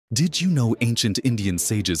Did you know ancient Indian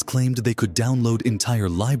sages claimed they could download entire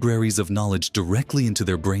libraries of knowledge directly into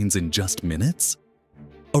their brains in just minutes?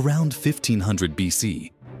 Around 1500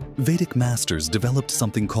 BC, Vedic masters developed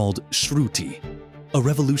something called Shruti, a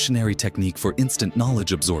revolutionary technique for instant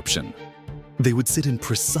knowledge absorption. They would sit in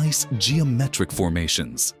precise geometric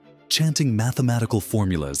formations, chanting mathematical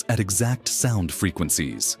formulas at exact sound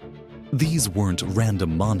frequencies. These weren't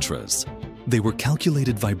random mantras. They were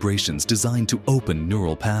calculated vibrations designed to open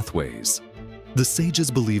neural pathways. The sages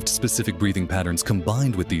believed specific breathing patterns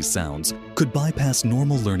combined with these sounds could bypass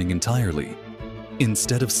normal learning entirely.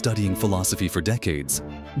 Instead of studying philosophy for decades,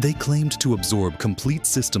 they claimed to absorb complete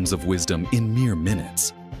systems of wisdom in mere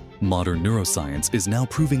minutes. Modern neuroscience is now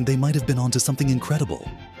proving they might have been onto something incredible.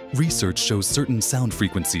 Research shows certain sound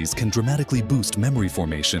frequencies can dramatically boost memory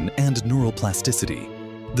formation and neural plasticity,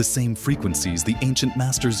 the same frequencies the ancient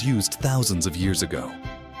masters used thousands of years ago.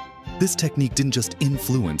 This technique didn't just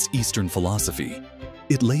influence Eastern philosophy,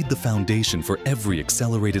 it laid the foundation for every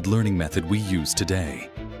accelerated learning method we use today.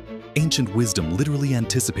 Ancient wisdom literally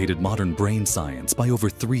anticipated modern brain science by over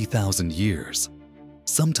 3,000 years.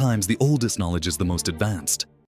 Sometimes the oldest knowledge is the most advanced,